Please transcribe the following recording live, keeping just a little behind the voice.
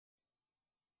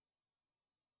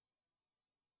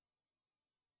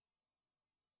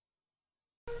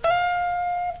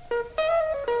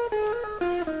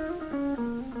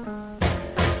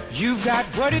got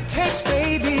what it takes,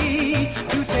 baby,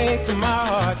 to take to my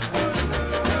heart.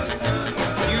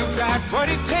 You've got what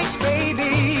it takes,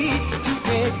 baby, to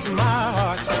take to my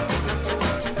heart.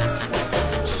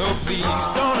 So please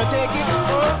don't take it,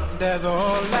 oh, that's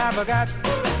all I've got.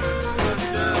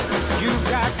 You've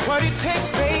got what it takes,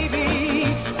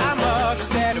 baby, I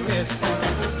must admit.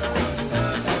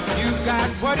 You've got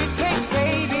what it takes,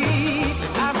 baby,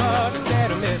 I must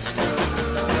admit.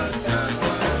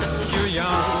 You're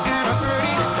young and a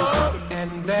pretty, oh,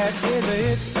 and that is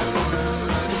it.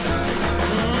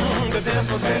 The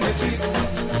dimples in your teeth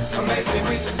makes me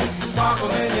weak.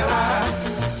 Sparkles in your eye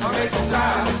makes me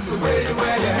sigh. The way you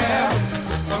wear your hair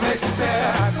makes me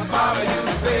stare. I follow you,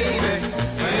 baby,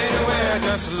 anywhere.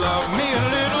 Just love me a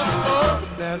little, oh,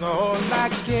 that's all I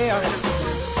care.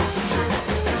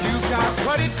 You got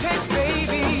what it takes,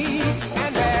 baby,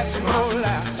 and that's no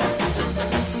lie.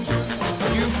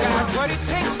 You got what it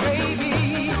takes, baby,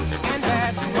 and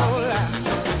that's no lie.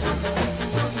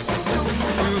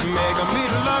 You make me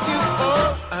love you, oh,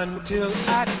 until I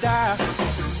die.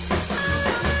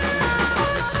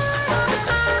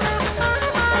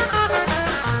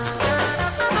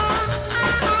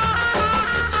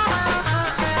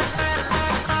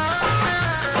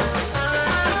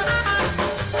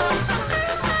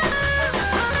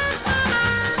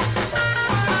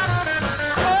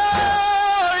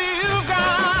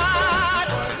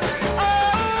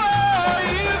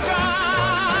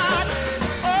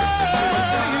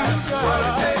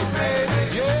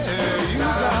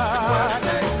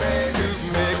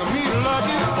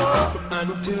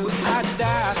 Until I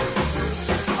die.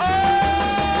 Oh,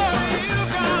 you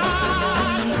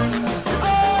got,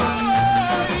 oh,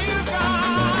 you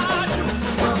got,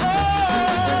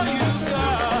 oh, you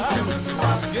got,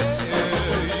 yeah,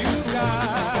 you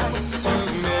got to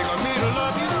make me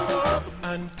love you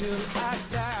until I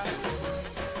die.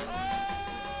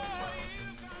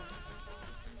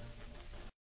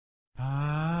 I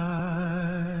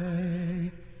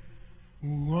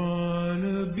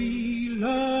wanna be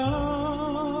loved.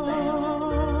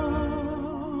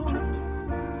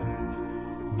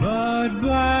 But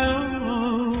by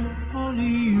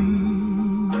only you,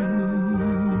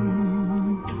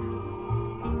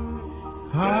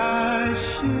 I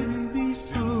shouldn't be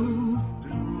so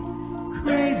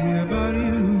crazy about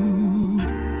you.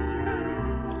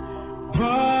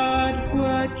 But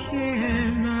what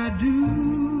can I do?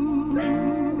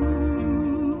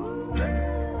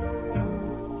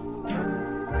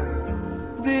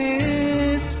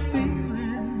 This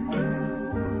feeling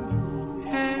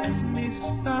has me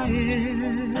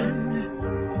sighing.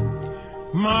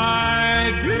 My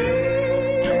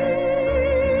dreams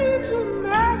are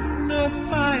magnifying,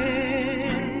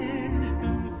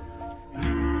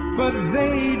 but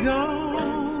they don't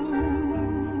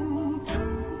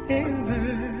ever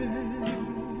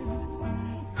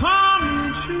come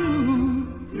true.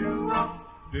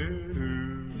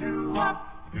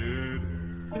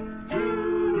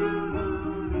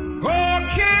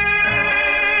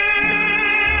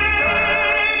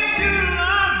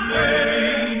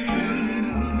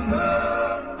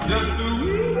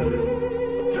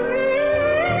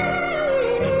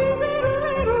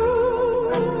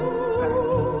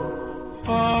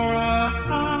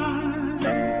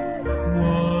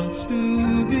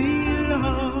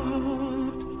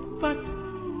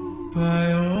 By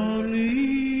only